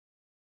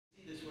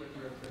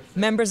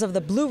Members of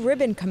the Blue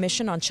Ribbon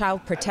Commission on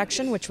Child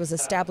Protection, which was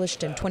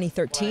established in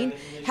 2013,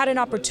 had an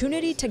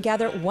opportunity to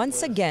gather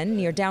once again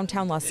near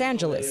downtown Los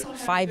Angeles,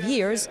 5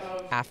 years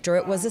after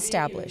it was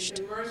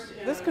established.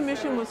 This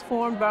commission was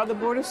formed by the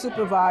Board of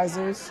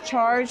Supervisors,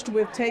 charged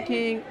with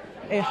taking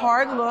a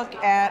hard look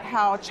at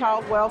how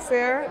child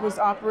welfare was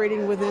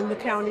operating within the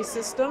county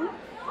system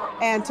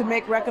and to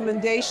make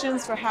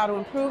recommendations for how to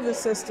improve the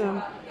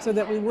system so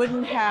that we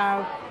wouldn't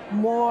have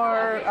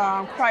more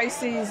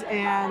crises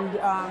and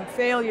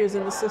failures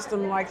in the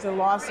system, like the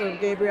loss of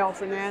Gabriel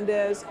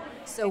Fernandez.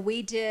 So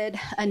we did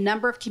a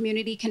number of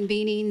community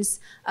convenings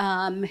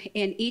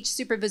in each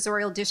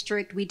supervisorial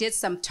district. We did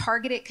some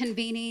targeted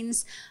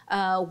convenings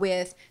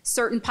with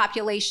certain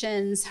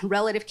populations,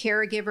 relative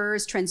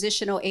caregivers,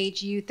 transitional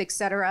age youth, et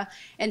cetera.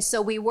 And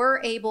so we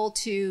were able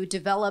to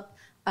develop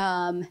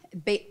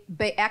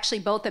actually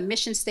both a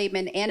mission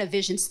statement and a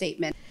vision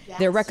statement.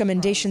 Their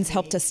recommendations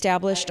helped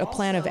establish a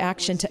plan of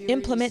action to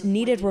implement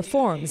needed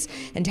reforms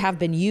and have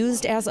been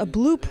used as a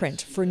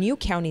blueprint for new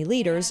county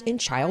leaders in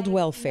child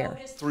welfare.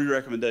 3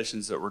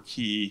 recommendations that were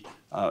key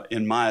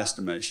in my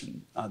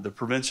estimation. The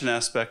prevention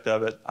aspect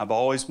of it, I've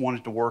always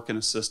wanted to work in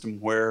a system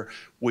where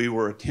we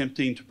were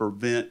attempting to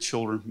prevent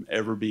children from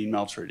ever being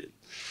maltreated.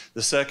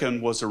 The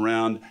second was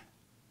around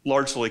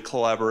largely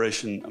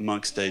collaboration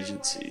amongst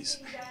agencies.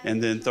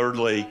 And then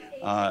thirdly,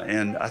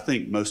 and I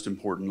think most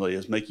importantly,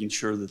 is making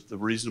sure that the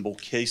reasonable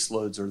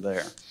caseloads are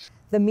there.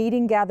 The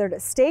meeting gathered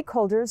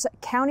stakeholders,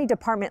 county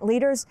department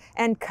leaders,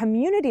 and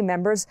community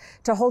members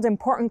to hold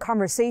important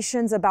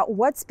conversations about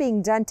what's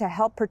being done to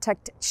help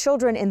protect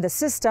children in the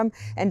system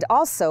and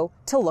also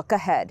to look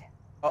ahead.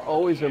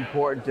 Always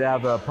important to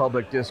have a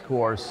public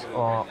discourse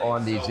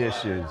on these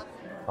issues.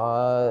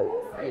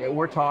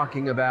 We're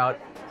talking about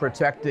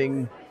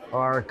protecting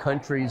our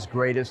country's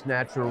greatest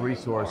natural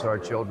resource, our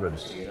children.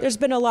 There's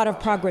been a lot of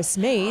progress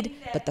made,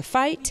 but the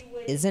fight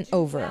isn't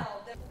over.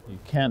 You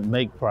can't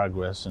make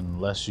progress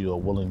unless you are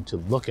willing to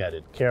look at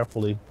it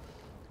carefully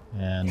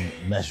and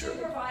measure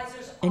it.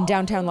 In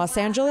downtown Los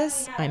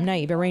Angeles, I'm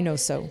Naiba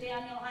Reynoso.